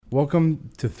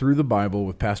Welcome to Through the Bible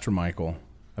with Pastor Michael,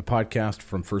 a podcast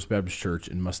from First Baptist Church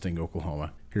in Mustang,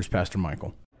 Oklahoma. Here's Pastor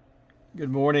Michael. Good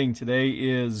morning. Today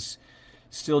is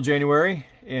still January,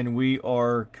 and we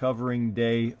are covering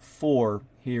day 4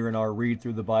 here in our Read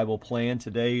Through the Bible plan.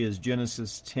 Today is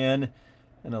Genesis 10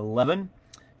 and 11,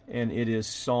 and it is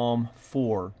Psalm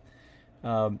 4.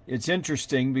 It's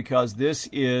interesting because this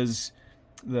is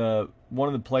one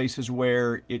of the places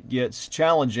where it gets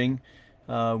challenging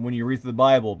when you read through the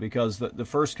Bible, because the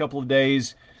first couple of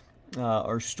days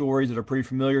are stories that are pretty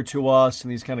familiar to us,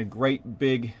 and these kind of great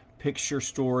big picture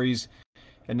stories.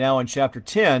 And now in chapter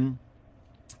 10,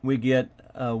 we get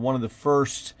one of the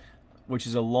first, which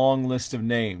is a long list of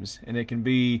names, and it can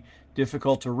be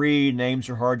difficult to read. Names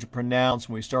are hard to pronounce,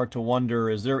 and we start to wonder,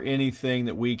 is there anything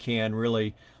that we can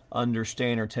really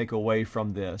understand or take away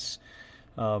from this?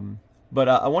 But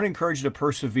I want to encourage you to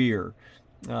persevere.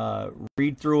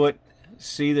 Read through it,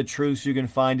 see the truths you can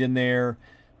find in there,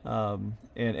 and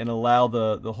allow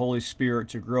the Holy Spirit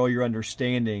to grow your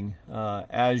understanding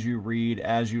as you read,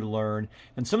 as you learn.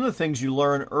 And some of the things you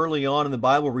learn early on in the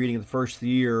Bible reading of the first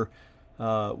year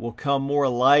will come more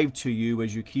alive to you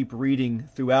as you keep reading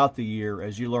throughout the year,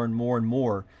 as you learn more and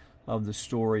more of the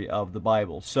story of the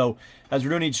Bible. So as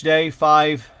we're doing each day,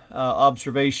 5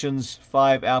 observations,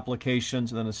 5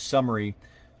 applications, and then a summary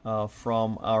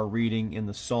from our reading in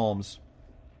the Psalms.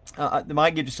 I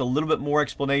might give just a little bit more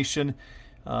explanation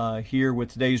here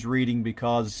with today's reading,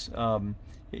 because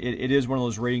it is one of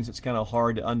those readings that's kind of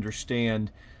hard to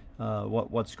understand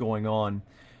what's going on.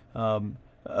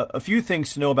 A few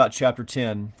things to know about chapter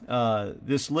 10.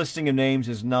 This listing of names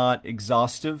is not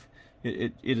exhaustive.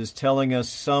 It is telling us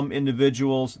some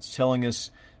individuals. It's telling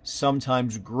us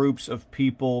sometimes groups of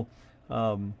people.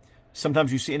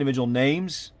 Sometimes you see individual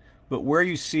names, but where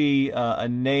you see a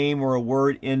name or a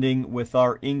word ending with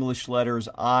our English letters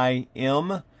I,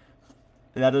 M,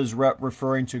 that is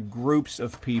referring to groups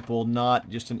of people, not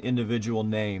just an individual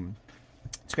name.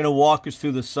 It's going to walk us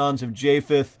through the sons of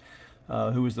Japheth,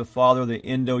 who is the father of the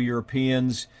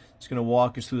Indo-Europeans. It's going to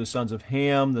walk us through the sons of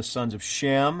Ham, the sons of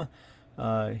Shem.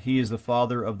 He is the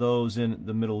father of those in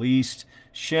the Middle East.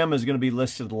 Shem is going to be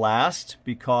listed last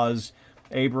because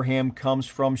Abraham comes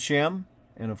from Shem.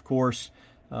 And of course,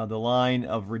 the line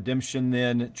of redemption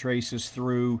then traces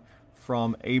through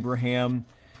from Abraham.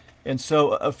 And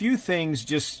so a few things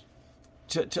just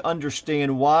to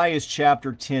understand, why is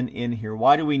chapter 10 in here?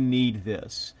 Why do we need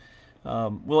this?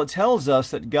 Well, it tells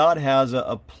us that God has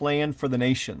a plan for the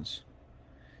nations.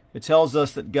 It tells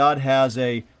us that God has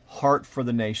a heart for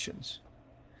the nations.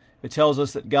 It tells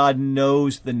us that God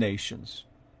knows the nations.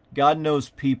 God knows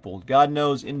people. God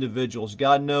knows individuals.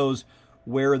 God knows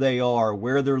where they are,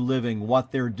 where they're living,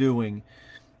 what they're doing.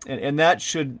 And that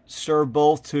should serve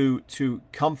both to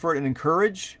comfort and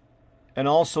encourage, and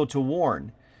also to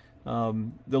warn.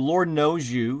 The Lord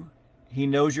knows you. He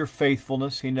knows your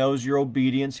faithfulness. He knows your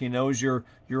obedience. He knows your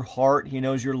heart. He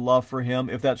knows your love for Him,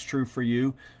 if that's true for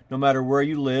you. No matter where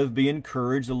you live, be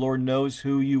encouraged. The Lord knows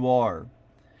who you are.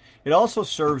 It also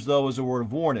serves, though, as a word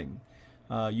of warning.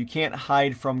 You can't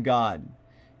hide from God.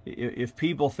 If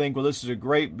people think, well, this is a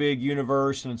great big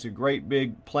universe and it's a great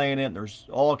big planet and there's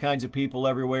all kinds of people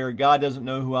everywhere, God doesn't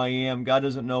know who I am, God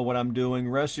doesn't know what I'm doing,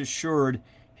 rest assured,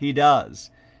 He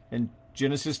does. And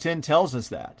Genesis 10 tells us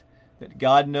that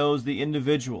God knows the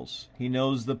individuals. He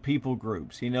knows the people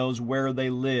groups. He knows where they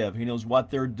live. He knows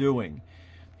what they're doing.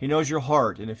 He knows your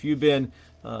heart. And if you've been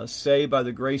saved by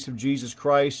the grace of Jesus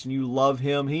Christ and you love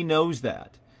Him, He knows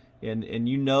that. And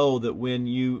you know that when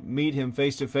you meet Him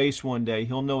face to face one day,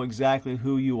 He'll know exactly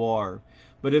who you are.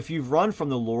 But if you've run from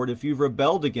the Lord, if you've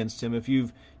rebelled against Him, if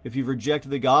you've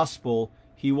rejected the gospel,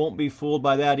 He won't be fooled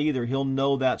by that either. He'll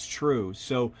know that's true.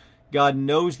 So God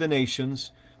knows the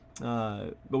nations,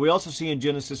 but we also see in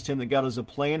Genesis 10 that God has a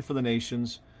plan for the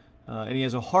nations, and He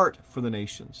has a heart for the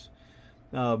nations.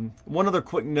 One other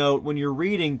quick note, when you're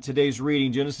reading today's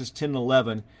reading, Genesis 10 and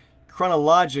 11,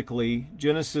 chronologically,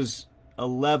 Genesis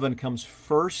 11 comes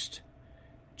first.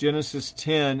 Genesis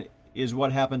 10 is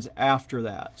what happens after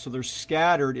that. So they're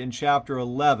scattered in chapter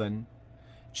 11.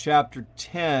 Chapter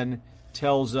 10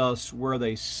 tells us where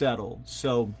they settle.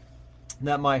 So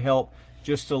that might help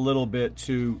just a little bit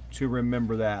to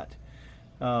remember that.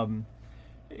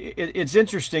 It's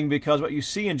interesting because what you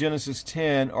see in Genesis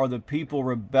 10 are the people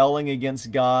rebelling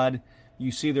against God.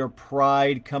 You see their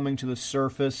pride coming to the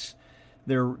surface.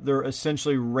 They're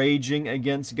essentially raging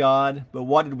against God. But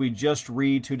what did we just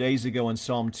read 2 days ago in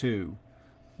Psalm 2?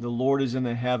 The Lord is in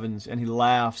the heavens, and He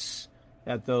laughs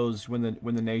at those when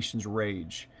the nations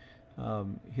rage.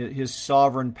 His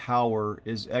sovereign power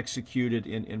is executed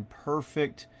in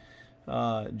perfect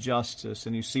justice.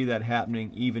 And you see that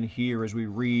happening even here as we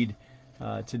read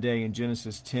today in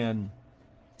Genesis 10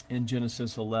 and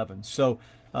Genesis 11. So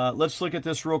let's look at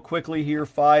this real quickly here.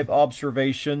 5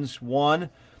 observations. 1,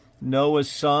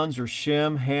 Noah's sons are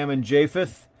Shem, Ham, and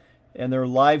Japheth, and their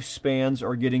lifespans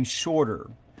are getting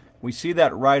shorter. We see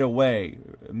that right away.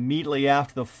 Immediately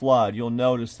after the flood, you'll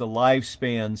notice the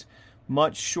lifespans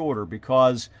much shorter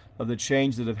because of the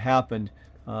change that have happened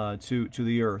to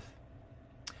the earth.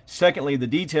 Secondly, the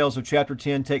details of chapter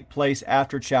 10 take place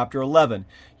after chapter 11.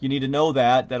 You need to know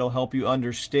that. That'll help you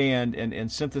understand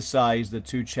and synthesize the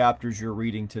 2 chapters you're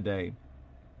reading today.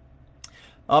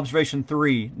 Observation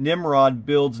 3, Nimrod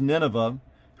builds Nineveh,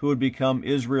 who would become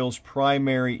Israel's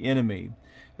primary enemy.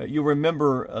 You'll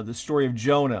remember the story of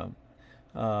Jonah.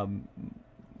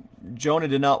 Jonah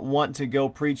did not want to go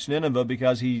preach Nineveh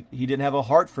because he didn't have a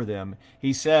heart for them.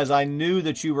 He says, I knew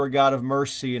that you were a God of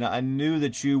mercy, and I knew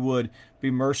that you would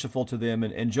be merciful to them.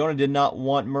 And Jonah did not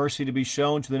want mercy to be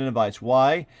shown to the Ninevites.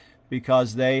 Why?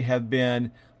 Because they have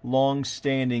been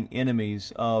long-standing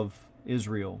enemies of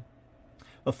Israel.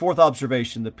 A 4th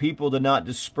observation, the people did not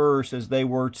disperse as they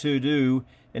were to do,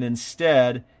 and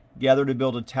instead gathered to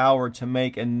build a tower to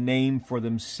make a name for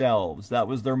themselves. That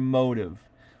was their motive,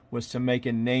 was to make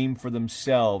a name for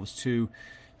themselves, to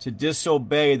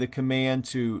disobey the command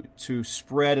to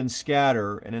spread and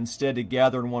scatter, and instead to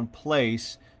gather in one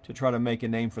place to try to make a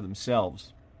name for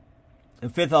themselves. The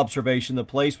 5th observation, the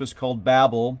place was called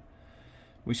Babel.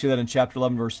 We see that in chapter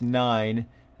 11, verse 9.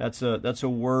 That's a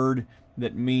word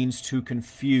that means to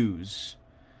confuse,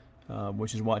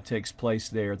 which is what takes place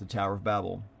there at the Tower of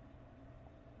Babel.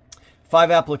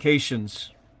 5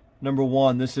 applications. Number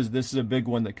 1, this is a big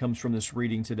one that comes from this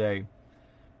reading today.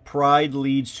 Pride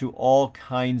leads to all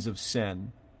kinds of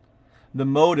sin. The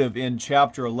motive in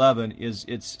chapter 11 is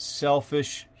its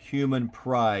selfish human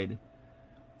pride,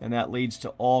 and that leads to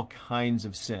all kinds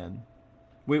of sin.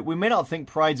 We may not think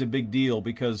pride's a big deal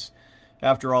because,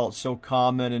 after all, it's so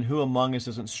common, and who among us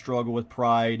doesn't struggle with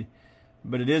pride?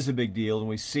 But it is a big deal, and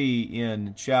we see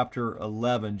in chapter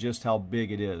 11 just how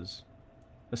big it is.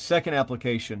 A 2nd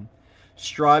application,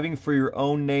 striving for your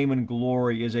own name and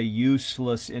glory is a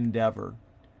useless endeavor.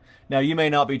 Now, you may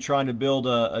not be trying to build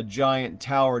a giant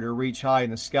tower to reach high in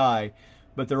the sky,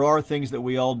 but there are things that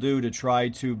we all do to try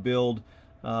to build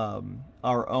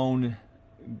our own,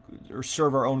 or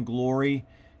serve our own glory,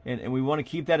 and we want to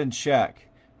keep that in check.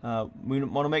 We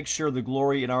want to make sure the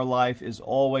glory in our life is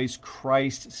always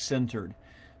Christ-centered.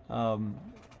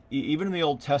 Even in the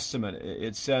Old Testament,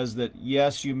 it says that,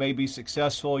 yes, you may be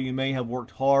successful, you may have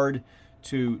worked hard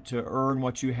to earn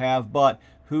what you have, but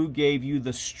who gave you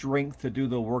the strength to do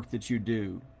the work that you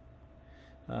do?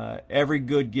 Every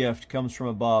good gift comes from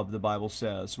above, the Bible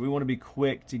says. We want to be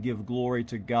quick to give glory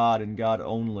to God and God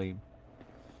only.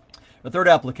 The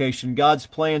 3rd application, God's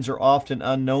plans are often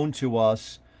unknown to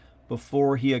us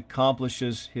before He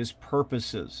accomplishes His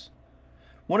purposes.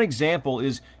 One example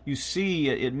is, you see,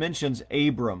 it mentions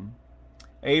Abram.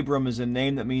 Abram is a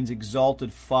name that means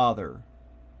exalted father.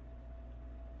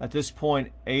 At this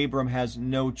point, Abram has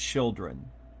no children.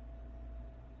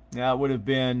 Now, it would have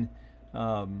been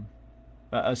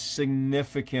a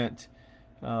significant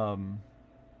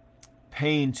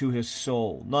pain to his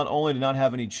soul, not only to not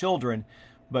have any children,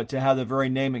 but to have the very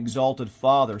name exalted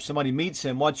father. Somebody meets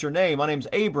him, what's your name? My name's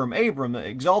Abram. Abram,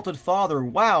 exalted father.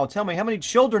 Wow, tell me, how many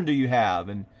children do you have?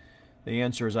 And the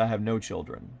answer is, I have no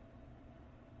children.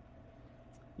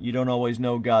 You don't always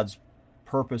know God's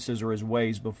purposes or His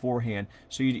ways beforehand.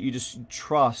 So you just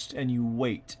trust and you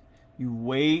wait. You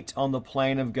wait on the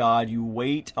plan of God. You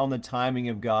wait on the timing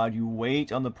of God. You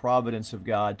wait on the providence of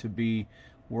God to be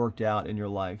worked out in your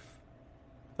life.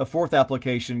 A 4th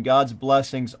application, God's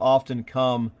blessings often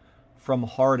come from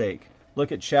heartache.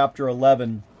 Look at chapter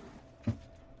 11,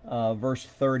 verse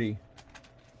 30.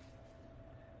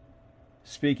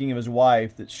 Speaking of his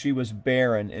wife, that she was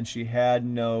barren and she had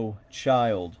no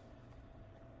child.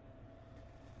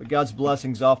 But God's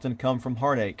blessings often come from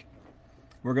heartache.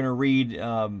 We're going to read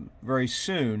very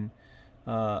soon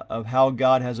of how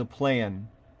God has a plan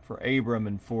for Abram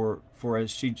and for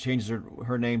as she changes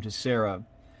her name to Sarah.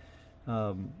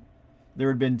 There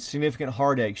had been significant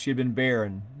heartache. She had been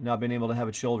barren, not been able to have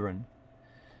children.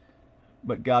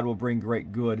 But God will bring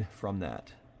great good from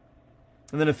that.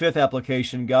 And then a 5th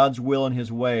application, God's will and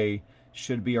His way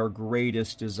should be our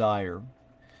greatest desire.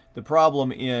 The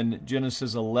problem in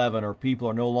Genesis 11 are people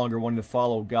are no longer wanting to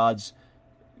follow God's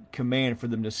command for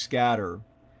them to scatter.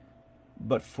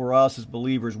 But for us as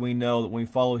believers, we know that when we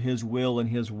follow His will and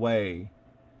His way,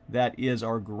 that is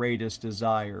our greatest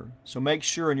desire. So make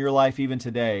sure in your life even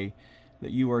today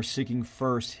that you are seeking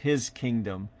first His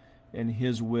kingdom and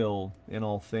His will in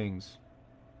all things.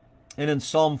 And in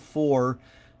Psalm 4,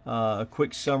 a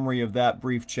quick summary of that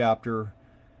brief chapter.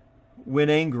 When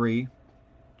angry,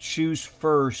 choose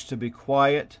first to be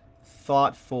quiet,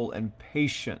 thoughtful, and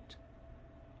patient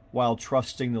while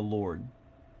trusting the Lord.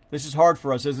 This is hard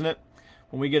for us, isn't it?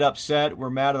 When we get upset, we're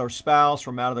mad at our spouse,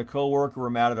 we're mad at our coworker, we're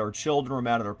mad at our children, we're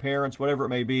mad at our parents, whatever it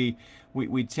may be.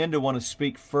 We tend to want to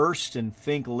speak first and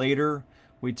think later.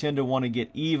 We tend to want to get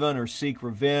even or seek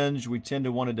revenge. We tend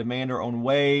to want to demand our own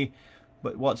way.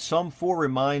 But what Psalm 4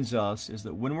 reminds us is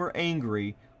that when we're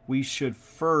angry, we should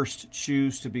first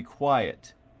choose to be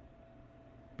quiet,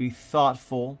 be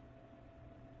thoughtful,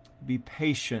 be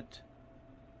patient,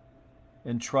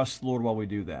 and trust the Lord while we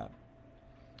do that.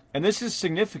 And this is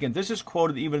significant. This is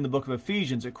quoted even in the book of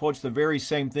Ephesians. It quotes the very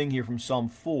same thing here from Psalm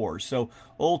 4. So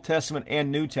Old Testament and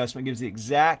New Testament gives the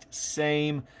exact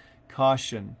same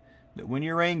caution that when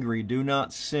you're angry, do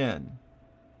not sin.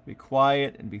 Be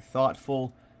quiet and be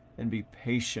thoughtful and be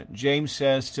patient. James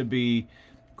says to be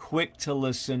quick to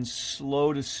listen,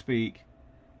 slow to speak,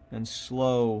 and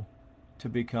slow to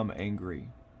become angry.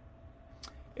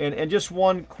 And just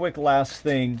one quick last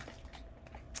thing.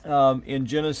 In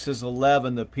Genesis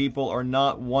 11, the people are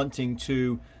not wanting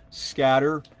to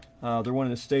scatter. They're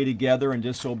wanting to stay together and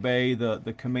disobey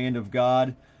the command of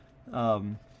God.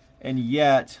 And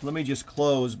yet, let me just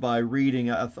close by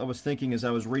reading. I was thinking as I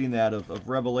was reading that of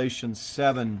Revelation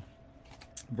 7,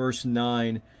 verse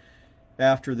 9.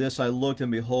 After this I looked,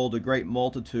 and behold, a great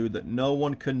multitude that no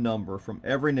one could number, from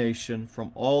every nation,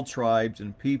 from all tribes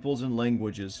and peoples and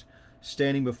languages,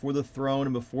 standing before the throne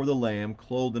and before the Lamb,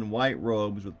 clothed in white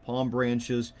robes, with palm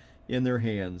branches in their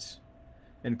hands,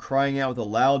 and crying out with a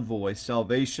loud voice,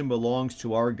 Salvation belongs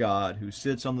to our God, who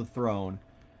sits on the throne,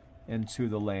 and to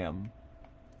the Lamb.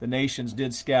 The nations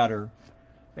did scatter,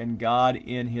 and God,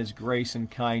 in His grace and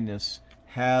kindness,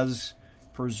 has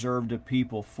preserved a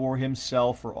people for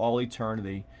Himself for all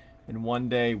eternity. And one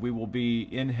day we will be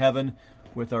in heaven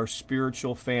with our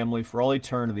spiritual family for all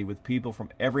eternity, with people from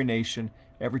every nation,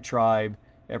 every tribe,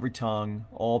 every tongue,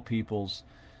 all peoples,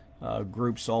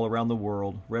 groups all around the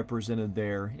world represented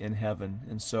there in heaven.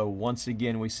 And so once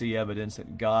again we see evidence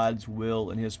that God's will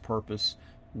and His purpose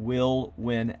will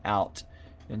win out.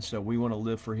 And so we want to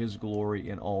live for His glory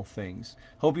in all things.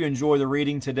 Hope you enjoy the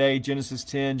reading today, Genesis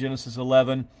 10, Genesis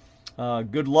 11.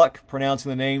 Good luck pronouncing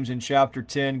the names in chapter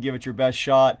 10. Give it your best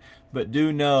shot. But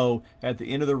do know, at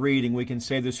the end of the reading, we can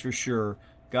say this for sure.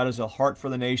 God has a heart for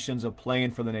the nations, a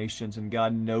plan for the nations, and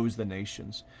God knows the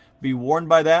nations. Be warned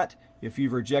by that. If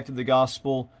you've rejected the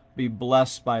gospel, be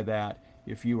blessed by that.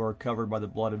 If you are covered by the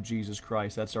blood of Jesus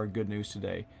Christ, that's our good news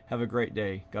today. Have a great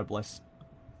day. God bless.